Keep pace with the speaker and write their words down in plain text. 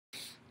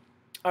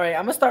All right,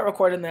 I'm gonna start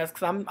recording this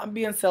because I'm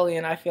being silly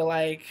and I feel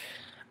like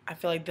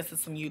this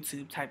is some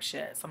YouTube type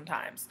shit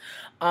sometimes.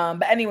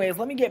 But anyways,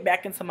 let me get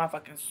back into my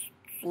fucking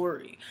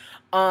story.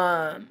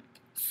 Um,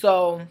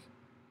 so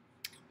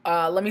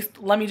let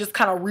me just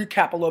kind of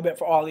recap a little bit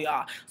for all of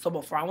y'all. So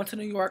before I went to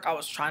New York, I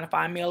was trying to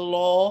find me a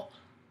little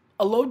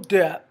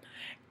dip.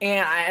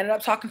 And I ended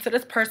up talking to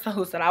this person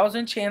who said I was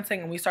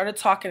enchanting, and we started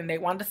talking, and they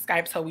wanted to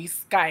Skype, so we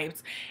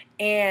Skyped.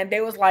 And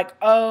they was like,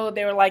 oh,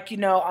 they were like,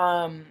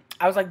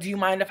 I was like, do you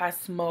mind if I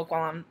smoke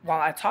while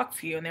I talk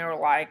to you? And they were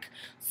like,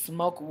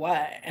 smoke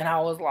what? And I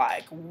was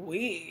like,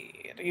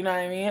 weed. You know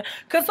what I mean?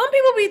 Because some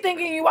people be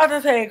thinking you about to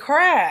say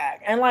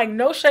crack. And like,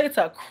 no shade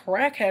to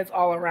crackheads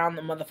all around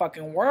the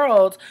motherfucking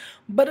world.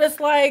 But it's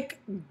like,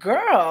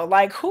 girl,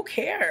 like, who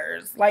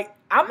cares? Like,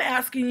 I'm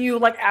asking you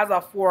like as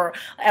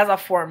a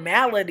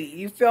formality.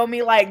 You feel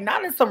me? Like,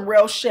 not in some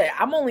real shit.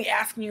 I'm only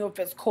asking you if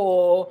it's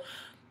cool,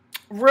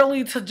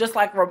 really, to just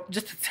like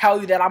just to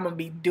tell you that I'm gonna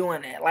be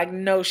doing it. Like,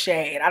 no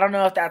shade. I don't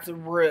know if that's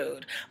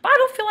rude, but I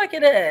don't feel like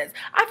it is.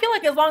 I feel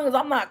like as long as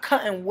I'm not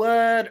cutting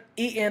wood,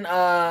 eating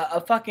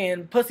a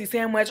fucking pussy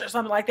sandwich or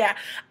something like that,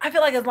 I feel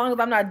like as long as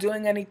I'm not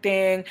doing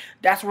anything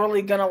that's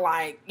really gonna,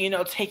 like,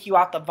 take you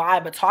out the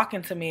vibe of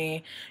talking to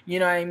me, you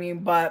know what I mean?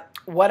 But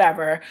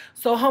whatever.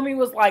 So homie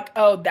was like,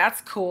 oh,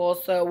 that's cool.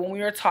 So when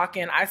we were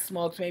talking, I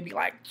smoked maybe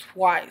like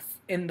twice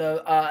in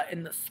the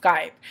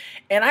Skype.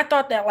 And I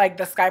thought that like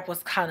the Skype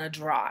was kind of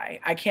dry.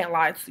 I can't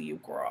lie to you,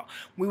 girl.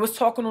 We was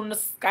talking on the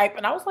Skype,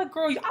 and I was like,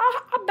 girl,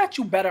 I bet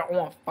you better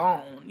on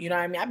phone. You know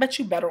what I mean? I bet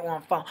you better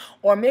on phone,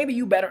 or maybe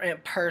you better in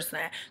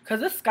person.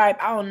 Cause this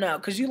Skype, I don't know.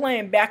 Cause you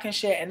laying back and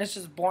shit, and it's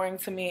just boring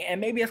to me. And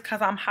maybe it's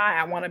cause I'm high.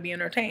 I want to be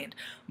entertained,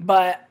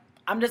 but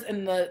I'm just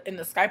in the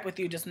Skype with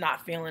you, just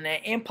not feeling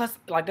it. And plus,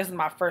 like, this is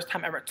my first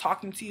time ever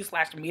talking to you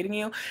slash meeting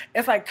you.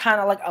 It's like kind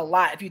of like a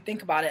lot if you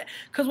think about it.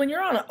 Because when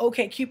you're on an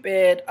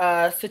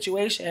Okcupid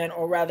situation,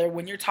 or rather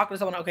when you're talking to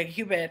someone on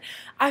Okcupid,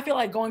 I feel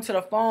like going to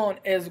the phone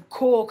is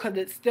cool because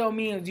it still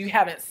means you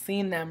haven't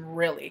seen them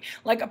really.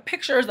 Like, a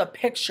picture is a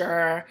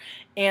picture,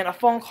 and a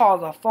phone call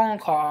is a phone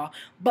call.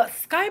 But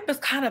Skype is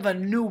kind of a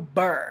new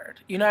bird.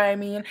 You know what I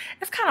mean?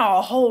 It's kind of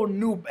a whole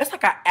new. It's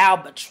like an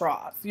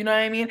albatross. You know what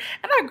I mean?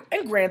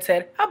 And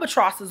granted,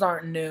 albatrosses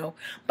aren't new,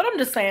 but I'm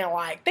just saying,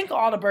 like, think of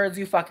all the birds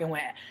you fucking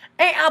with.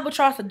 Ain't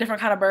albatross a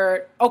different kind of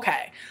bird?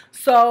 Okay,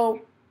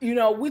 so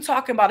we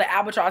talking about an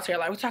albatross here.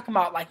 Like, we talking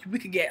about, like, we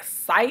could get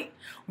sight,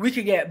 we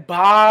could get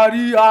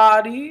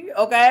body,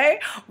 okay?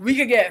 We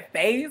could get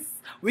face,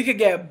 we could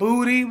get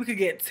booty, we could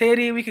get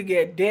titty, we could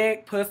get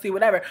dick, pussy,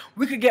 whatever.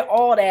 We could get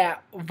all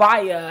that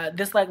via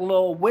this like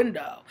little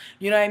window.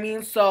 You know what I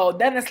mean? So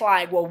then it's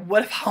like, well,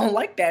 what if I don't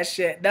like that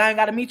shit? Then I ain't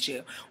gotta meet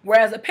you.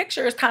 Whereas a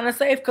picture is kind of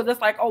safe because it's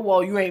like, oh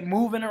well, you ain't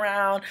moving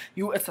around.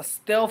 It's a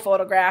still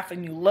photograph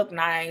and you look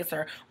nice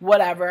or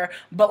whatever.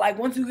 But like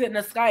once you get in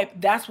the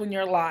Skype, that's when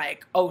you're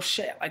like, oh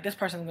shit, like this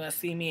person's gonna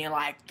see me in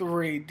like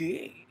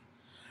 3D,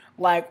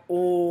 like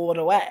all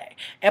the way.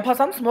 And plus,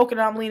 I'm smoking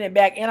and I'm leaning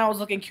back, and I was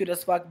looking cute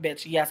as fuck,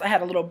 bitch. Yes, I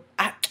had a little.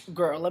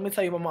 Girl, let me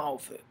tell you about my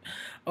outfit.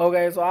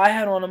 Okay, so I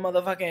had on a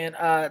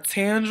motherfucking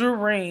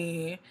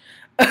tangerine.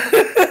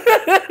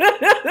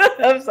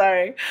 I'm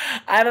sorry.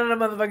 I had on a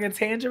motherfucking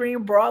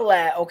tangerine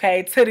bralette.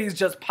 Okay, titties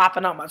just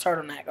popping out my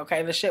turtleneck.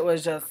 Okay, the shit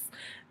was just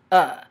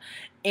uh.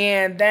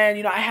 And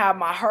then, I have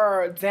my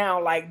hair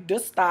down like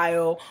this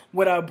style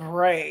with a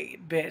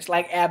braid, bitch,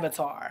 like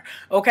Avatar.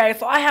 Okay,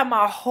 so I have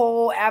my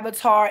whole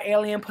Avatar,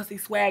 alien pussy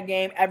swag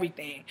game,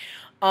 everything.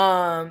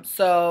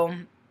 So,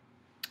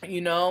 you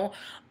know,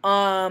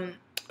 um,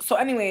 so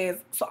anyways,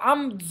 so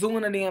I'm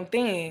doing a damn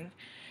thing.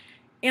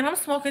 And I'm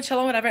smoking,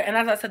 chilling, whatever. And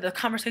as I said, the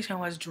conversation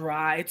was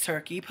dry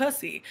turkey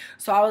pussy.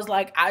 So I was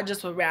like, I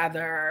just would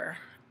rather,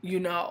 you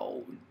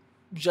know,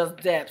 just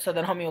dip. So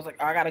then homie was like,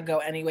 oh, I gotta go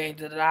anyway.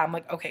 Da, da, da. I'm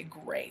like, okay,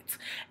 great.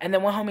 And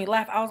then when homie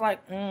left, I was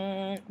like,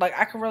 like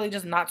I could really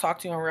just not talk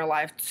to you in real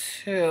life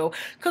too.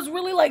 Cause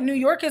really, like, New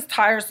York is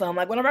tiresome.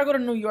 Like, whenever I go to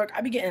New York,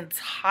 I be getting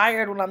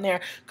tired when I'm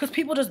there. Cause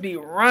people just be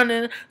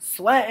running,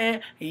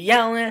 sweating,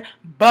 yelling,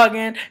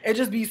 bugging. It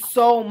just be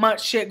so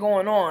much shit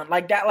going on.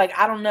 Like that, like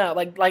I don't know.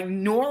 Like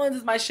New Orleans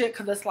is my shit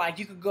because it's like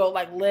you could go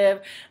like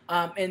live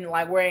in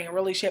like where ain't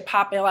really shit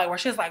popping, like where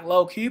shit's like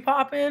low key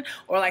popping,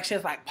 or like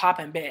shit's like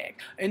popping big.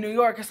 In New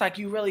York, it's like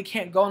you really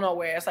can't go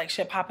nowhere. It's like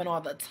shit popping all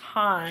the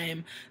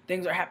time.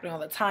 Things are happening all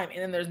the time, and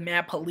then there's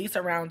mad police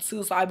around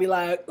too. So I'd be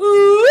like,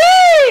 ooh,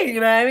 you know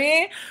what I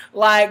mean?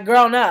 Like,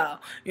 girl, no,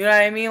 you know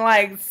what I mean?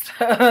 Like,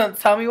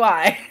 tell me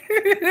why.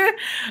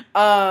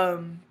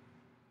 Oh,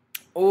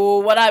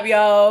 what up,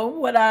 yo?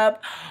 What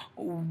up?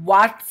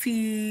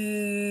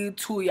 Wati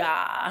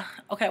Tuya.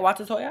 Okay,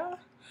 Wati Tuya?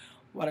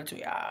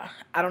 Watatuya.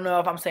 I don't know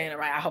if I'm saying it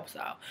right. I hope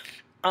so.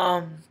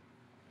 Um,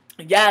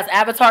 yes,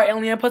 Avatar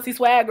Alien Pussy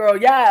Swag Girl.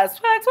 Yes,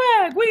 swag,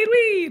 swag, weed,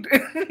 weed.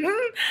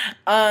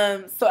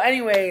 So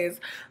anyways,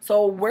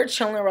 so we're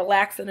chilling,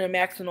 relaxing, and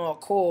maxing all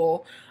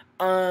cool.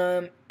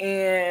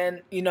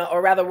 And you know,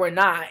 or rather we're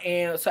not.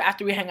 And so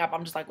after we hang up,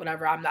 I'm just like,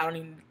 whatever, I don't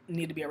even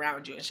need to be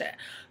around you and shit.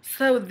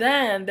 So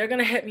then they're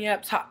gonna hit me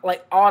up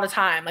like all the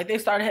time. Like they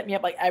started hitting me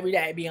up like every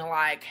day being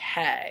like,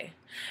 hey.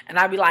 And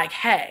I'd be like,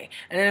 hey,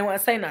 and then they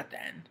wouldn't say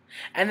nothing.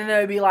 And then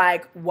they'd be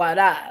like, what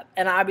up?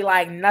 And I'd be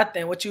like,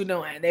 nothing, what you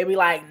doing? They'd be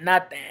like,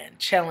 nothing,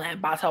 chilling,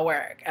 about to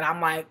work. And I'm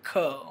like,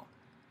 cool.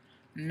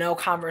 No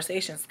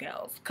conversation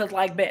skills. Cause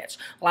like, bitch,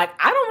 like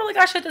I don't really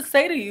got shit to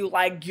say to you.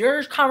 Like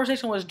your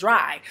conversation was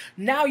dry.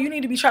 Now you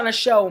need to be trying to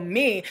show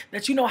me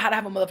that you know how to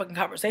have a motherfucking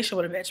conversation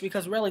with a bitch,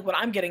 because really what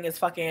I'm getting is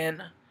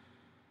fucking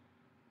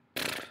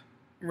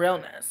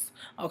realness.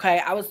 Okay,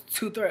 I was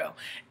too through.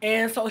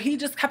 And so he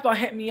just kept on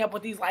hitting me up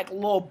with these like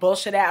little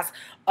bullshit ass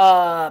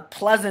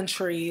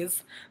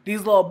pleasantries, these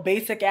little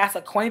basic ass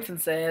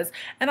acquaintances.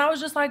 And I was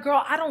just like,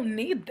 girl, I don't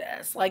need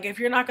this. Like if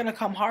you're not gonna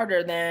come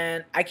harder,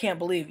 then I can't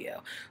believe you.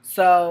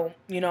 So,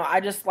 you know,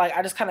 I just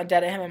kind of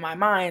deaded him in my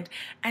mind.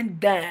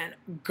 And then,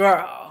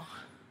 girl,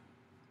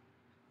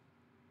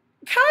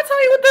 can I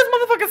tell you what this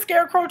motherfucking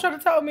scarecrow tried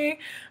to tell me?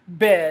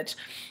 Bitch.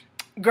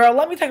 Girl,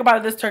 let me take a bite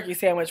of this turkey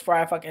sandwich before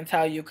I fucking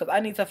tell you, because I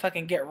need to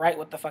fucking get right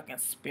with the fucking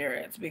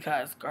spirits,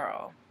 because,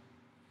 girl,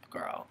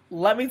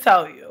 let me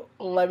tell you.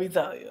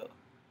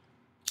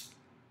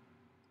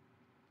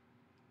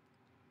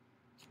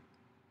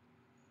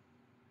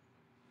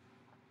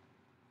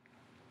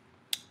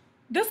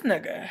 This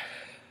nigga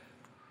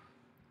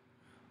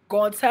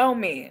gonna tell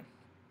me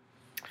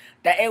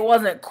that it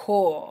wasn't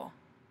cool.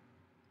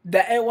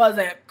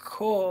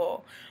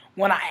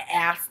 When I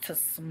asked to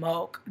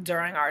smoke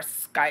during our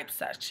Skype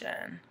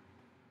session.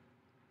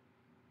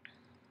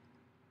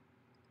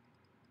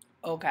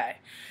 Okay.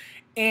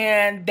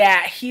 And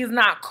that he's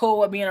not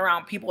cool with being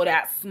around people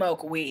that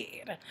smoke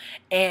weed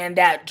and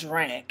that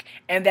drink.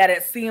 And that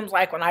it seems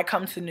like when I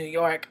come to New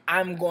York,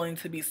 I'm going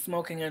to be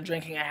smoking and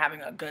drinking and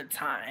having a good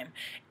time.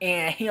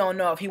 And he don't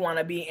know if he want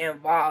to be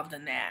involved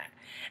in that.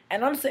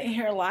 And I'm sitting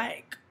here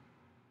like,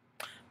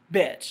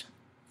 bitch.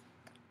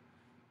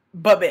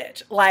 But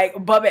bitch, like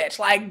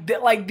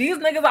these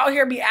niggas out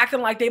here be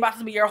acting like they about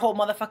to be your whole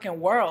motherfucking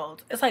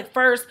world. It's like,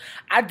 first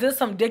I did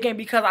some digging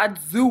because I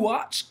do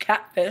watch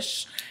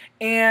Catfish,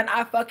 and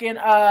I fucking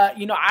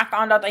you know, I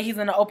found out that he's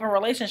in an open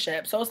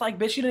relationship. So it's like,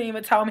 bitch, you didn't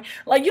even tell me.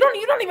 Like you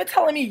don't even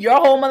telling me your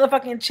whole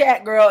motherfucking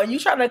chat, girl, and you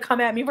trying to come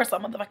at me for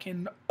some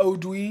motherfucking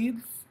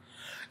odweeds.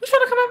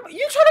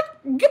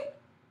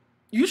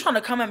 You trying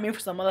to come at me for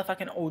some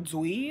motherfucking old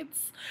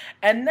dweeds?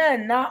 And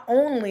then not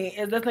only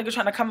is this nigga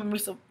trying to come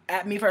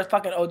at me for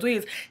fucking old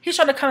dweeds, he's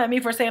trying to come at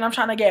me for saying I'm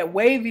trying to get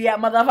wavy at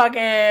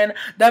motherfucking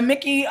the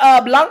Mickey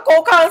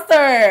Blanco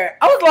concert.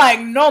 I was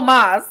like, no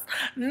mas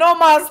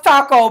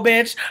taco,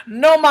 bitch,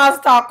 no mas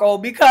taco,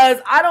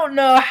 because I don't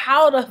know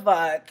how the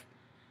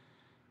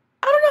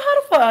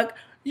fuck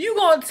you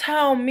gonna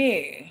tell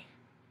me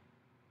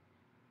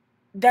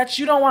that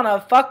you don't want to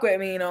fuck with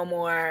me no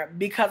more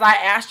because I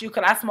asked you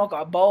could I smoke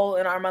a bowl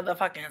in our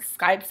motherfucking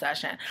Skype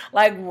session.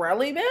 Like,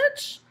 really,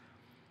 bitch?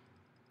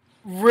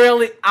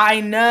 Really?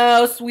 I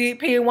know, Sweet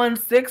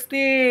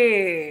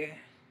P160.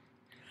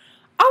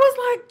 I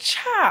was like,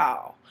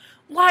 chow.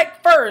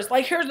 Like, first,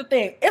 like, here's the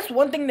thing. It's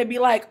one thing to be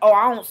like, oh,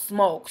 I don't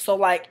smoke. So,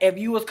 like, if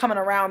you was coming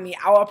around me,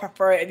 I would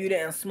prefer it if you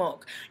didn't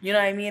smoke. You know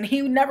what I mean?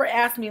 He never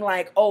asked me,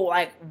 like, oh,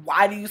 like,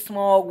 why do you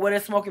smoke? What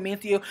does smoking mean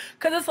to you?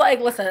 Because it's like,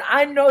 listen,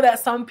 I know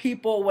that some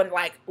people, when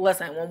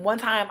one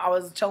time I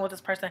was chilling with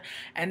this person,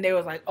 and they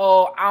was like,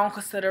 oh, I don't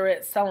consider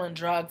it selling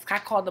drugs. I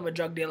called them a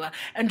drug dealer.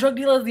 And drug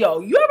dealers,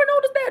 yo, you ever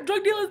notice that?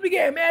 Drug dealers be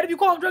getting mad if you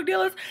call them drug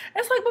dealers?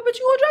 It's like, but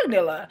you a drug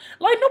dealer.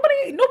 Like,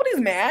 nobody's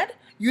mad.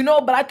 You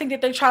know, but I think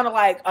that they're trying to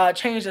like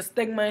change the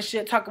stigma and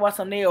shit. Talk about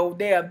some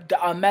they're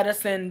a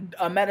medicine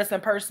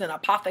person,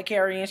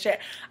 apothecary and shit.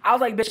 I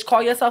was like, bitch,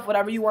 call yourself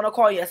whatever you want to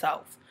call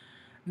yourself.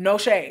 No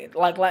shade.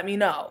 Like, let me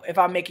know if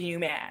I'm making you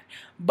mad.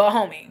 But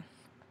homie,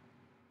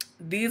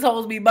 these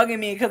hoes be bugging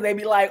me because they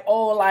be like,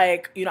 oh,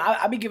 like, you know,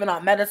 I be giving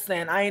out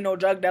medicine. I ain't no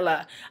drug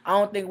dealer. I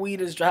don't think weed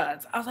is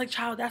drugs. I was like,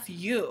 child, that's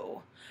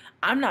you.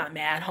 I'm not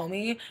mad,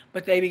 homie,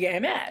 but they be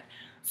getting mad.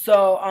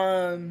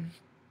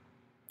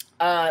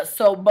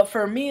 But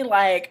for me,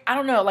 like, I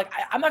don't know, like,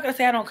 I'm not gonna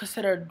say I don't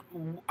consider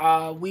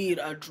weed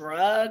a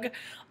drug,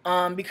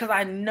 because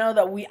I know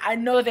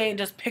that they ain't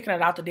just picking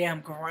it out the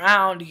damn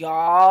ground,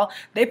 y'all.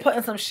 They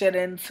putting some shit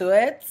into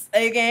it,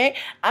 okay?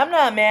 I'm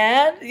not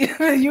mad.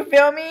 You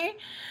feel me?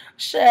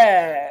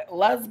 Shit,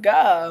 let's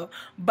go.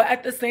 But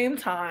at the same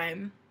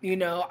time, you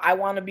know, I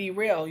want to be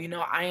real. You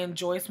know, I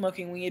enjoy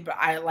smoking weed, but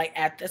I like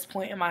at this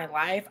point in my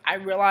life, I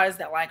realize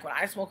that like when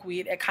I smoke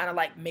weed, it kind of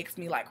like makes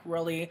me like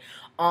really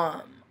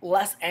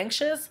less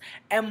anxious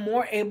and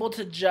more able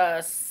to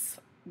just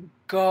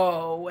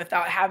go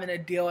without having to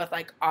deal with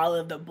like all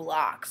of the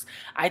blocks.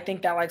 I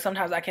think that like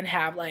sometimes I can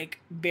have like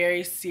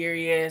very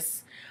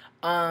serious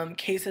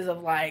cases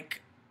of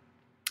like,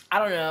 I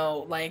don't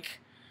know, like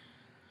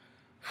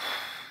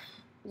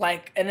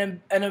like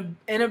an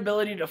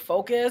inability to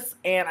focus,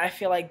 and I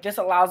feel like this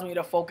allows me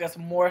to focus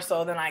more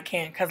so than I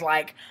can, because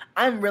like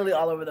I'm really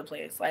all over the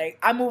place. Like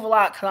I move a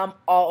lot because I'm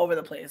all over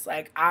the place.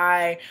 Like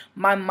my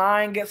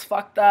mind gets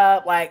fucked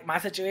up, like my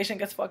situation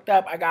gets fucked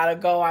up, I gotta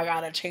go, I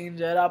gotta change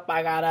it up,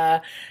 I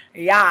gotta,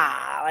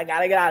 yeah, I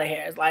gotta get out of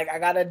here. It's like I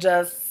gotta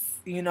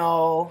just,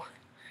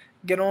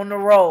 get on the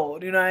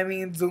road, you know what I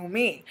mean? Do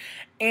me.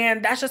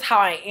 And that's just how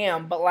I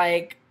am. But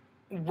like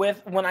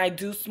when I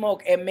do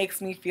smoke, it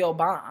makes me feel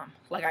bomb.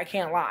 Like I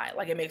can't lie.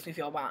 Like it makes me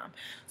feel bomb.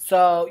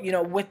 So,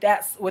 with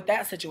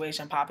that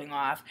situation popping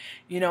off,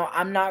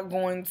 I'm not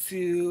going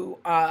to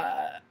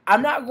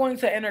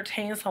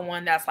entertain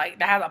someone that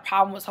has a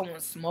problem with someone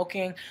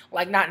smoking,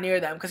 like not near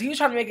them. Because he was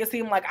trying to make it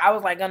seem like I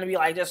was like gonna be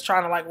like just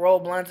trying to like roll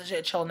blunts and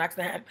shit, chill next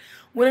to him.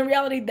 When in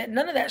reality, that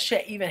none of that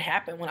shit even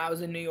happened when I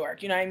was in New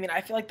York. You know what I mean?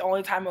 I feel like the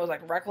only time it was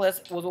like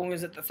reckless was when we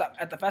was at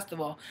the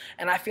festival,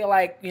 and I feel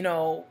like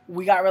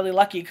we got really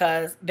lucky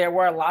because there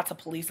were lots of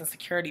police and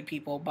security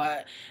people,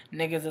 but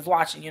niggas is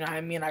watching. You know what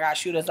I mean? I got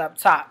shooters up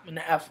top in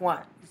the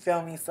F1. You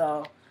feel me?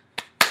 So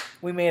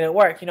we made it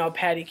work.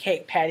 Patty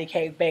cake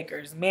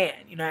bakers, man.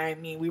 You know what I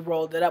mean? We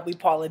rolled it up. We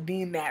Paula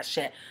Deen that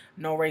shit.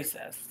 No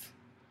racist.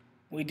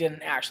 We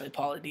didn't actually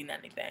Paula Deen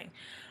anything.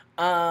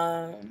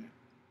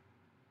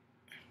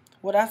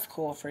 Well, that's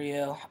cool for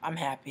you. I'm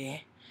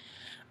happy.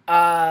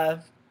 Uh,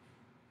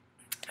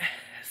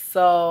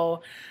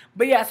 so,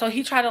 but yeah, so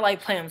he tried to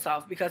like play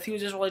himself because he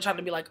was just really trying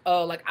to be like,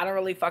 oh, like I don't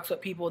really fucks with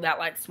people that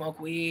like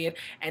smoke weed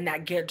and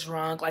that get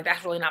drunk. Like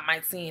that's really not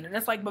my scene. And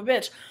it's like, but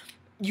bitch,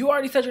 you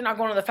already said you're not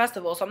going to the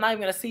festival, so I'm not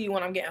even going to see you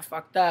when I'm getting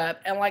fucked up.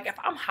 And, like, if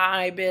I'm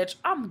high, bitch,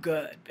 I'm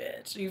good,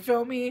 bitch. You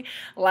feel me?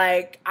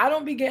 Like, I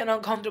don't be getting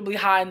uncomfortably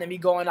high and then be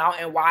going out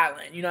and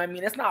wilding. You know what I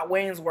mean? It's not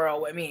Wayne's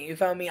World with me. You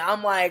feel me?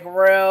 I'm, like,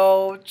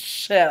 real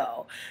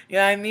chill. You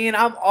know what I mean?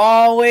 I'm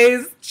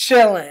always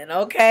chilling,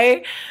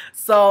 okay?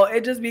 So,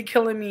 it just be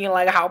killing me,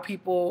 like, how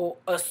people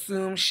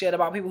assume shit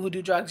about people who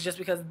do drugs just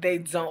because they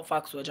don't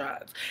fucks with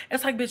drugs.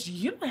 It's like, bitch,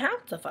 you don't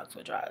have to fucks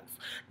with drugs.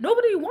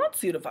 Nobody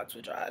wants you to fucks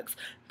with drugs.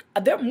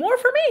 They're more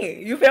for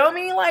me. You feel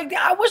me? Like,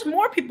 I wish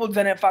more people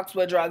didn't fucks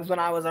with drugs when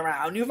I was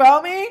around. You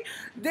feel me?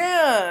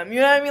 Damn. You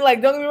know what I mean?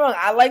 Like, don't get me wrong.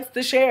 I like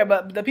to share,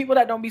 but the people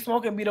that don't be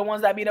smoking be the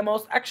ones that be the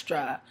most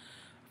extra.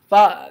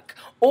 Fuck.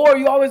 Or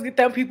you always get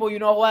them people, you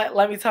know what?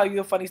 Let me tell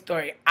you a funny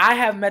story. I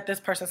have met this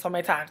person so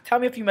many times. Tell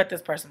me if you met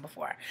this person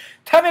before.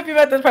 Tell me if you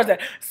met this person.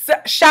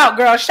 Shout,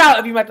 girl. Shout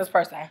if you met this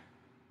person.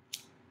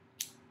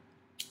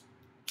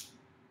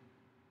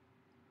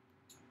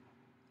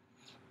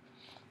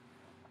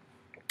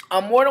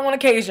 On more than one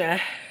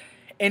occasion,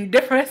 in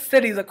different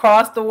cities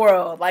across the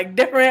world, like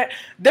different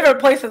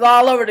places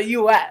all over the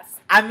U.S.,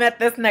 I met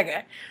this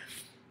nigga.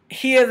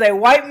 He is a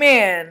white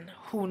man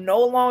who no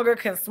longer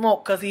can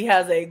smoke because he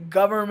has a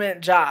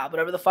government job,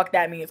 whatever the fuck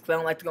that means, because I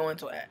don't like to go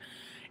into it.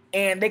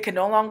 And they can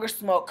no longer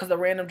smoke because of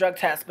random drug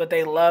tests, but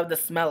they love the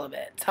smell of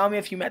it. Tell me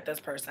if you met this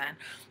person.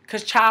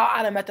 Because, child,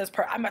 I met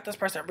this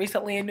person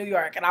recently in New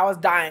York, and I was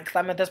dying because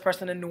I met this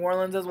person in New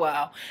Orleans as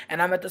well.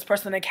 And I met this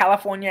person in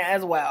California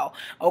as well.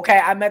 Okay,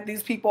 I met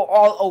these people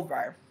all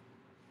over.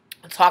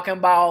 Talking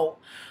about,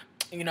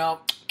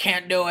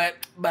 can't do it,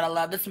 but I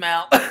love the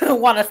smell.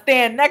 Want to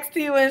stand next to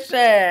you and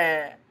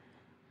shit.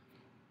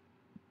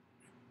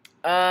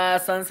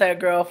 Sunset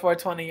Girl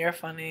 420, you're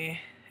funny.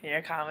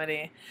 Your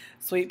comedy.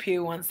 Sweet Pea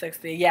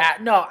 160. Yeah,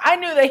 no, I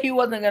knew that he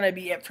wasn't going to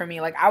be it for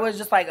me. Like, I was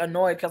just, like,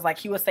 annoyed because, like,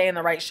 he was saying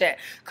the right shit.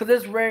 Because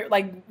it's rare,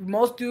 like,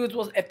 most dudes,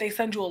 if they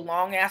send you a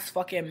long-ass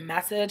fucking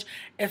message,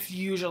 it's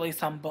usually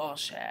some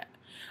bullshit.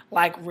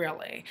 Like,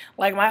 really.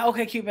 Like, my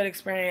Okcupid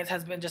experience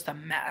has been just a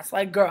mess.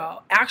 Like,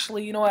 girl,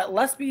 actually, you know what?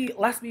 Let's be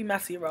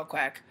messy real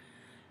quick.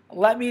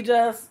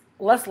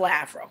 Let's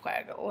laugh real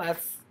quick.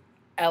 Let's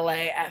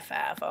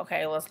LAFF,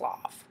 okay? Let's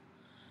laugh.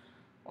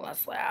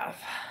 Let's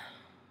laugh.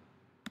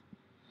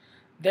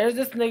 There's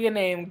this nigga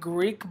named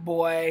Greek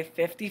Boy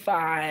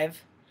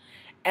 55.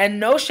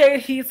 And no shade,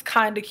 he's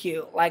kind of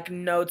cute. Like,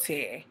 no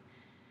tea.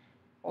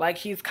 Like,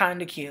 he's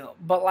kind of cute.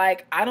 But,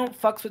 like, I don't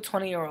fucks with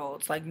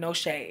 20-year-olds. Like, no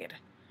shade.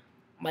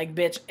 Like,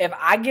 bitch, if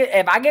I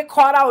get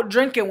caught out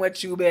drinking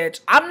with you,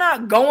 bitch, I'm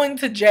not going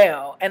to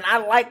jail. And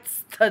I like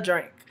to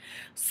drink.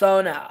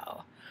 So,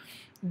 no.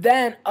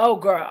 Then, oh,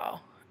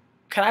 girl.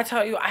 Can I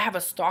tell you, I have a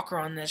stalker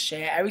on this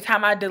shit. Every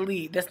time I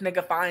delete, this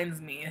nigga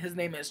finds me. His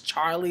name is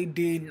Charlie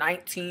D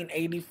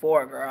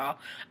 1984, girl.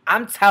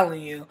 I'm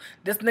telling you,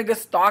 this nigga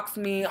stalks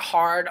me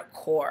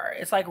hardcore.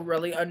 It's, like,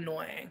 really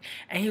annoying.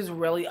 And he's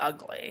really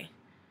ugly.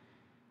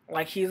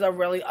 Like, he's a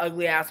really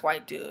ugly-ass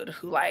white dude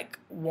who, like,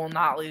 will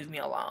not leave me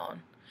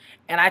alone.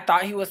 And I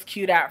thought he was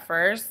cute at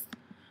first.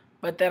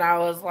 But then I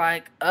was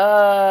like,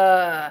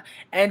 and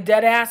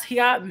deadass, he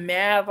got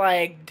mad,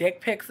 like, dick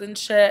pics and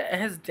shit.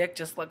 And his dick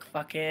just looked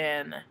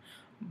fucking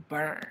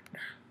burnt.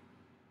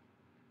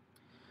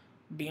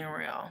 Being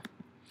real.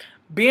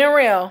 Being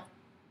real.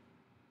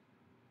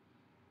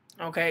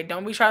 Okay,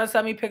 don't be trying to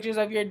send me pictures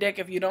of your dick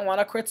if you don't want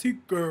to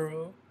critique,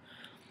 girl.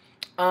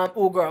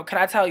 Oh, girl, can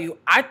I tell you?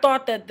 I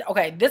thought that,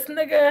 okay, this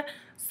nigga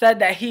said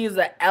that he's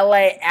a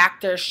LA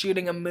actor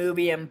shooting a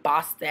movie in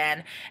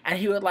Boston and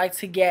he would like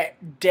to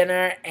get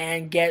dinner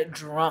and get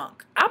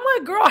drunk. I'm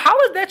like, girl, how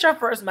is that your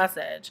first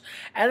message?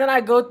 And then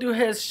I go through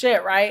his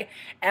shit, right?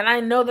 And I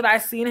know that I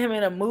seen him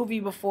in a movie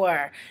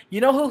before.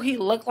 You know who he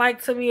looked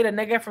like to me? The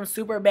nigga from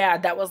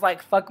Superbad that was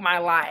like, fuck my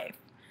life.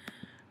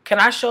 Can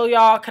I show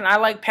y'all? Can I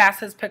like pass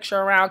his picture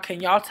around?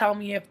 Can y'all tell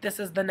me if this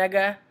is the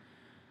nigga?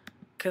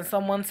 Can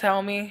someone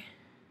tell me?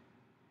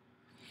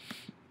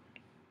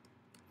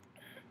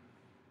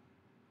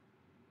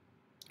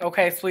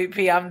 Okay, Sweet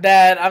Pea, I'm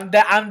dead. I'm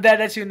dead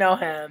that you know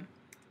him.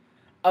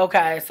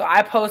 Okay, so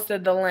I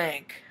posted the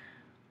link.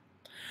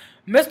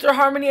 Mr.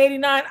 Harmony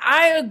 89,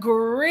 I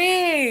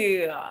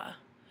agree. I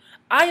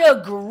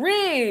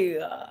agree.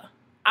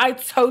 I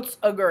totes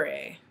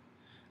agree.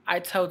 I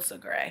totes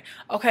agree.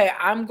 Okay,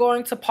 I'm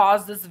going to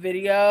pause this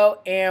video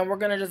and we're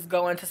going to just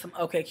go into some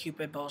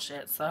Okcupid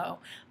bullshit. So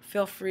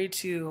feel free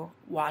to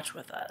watch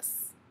with us.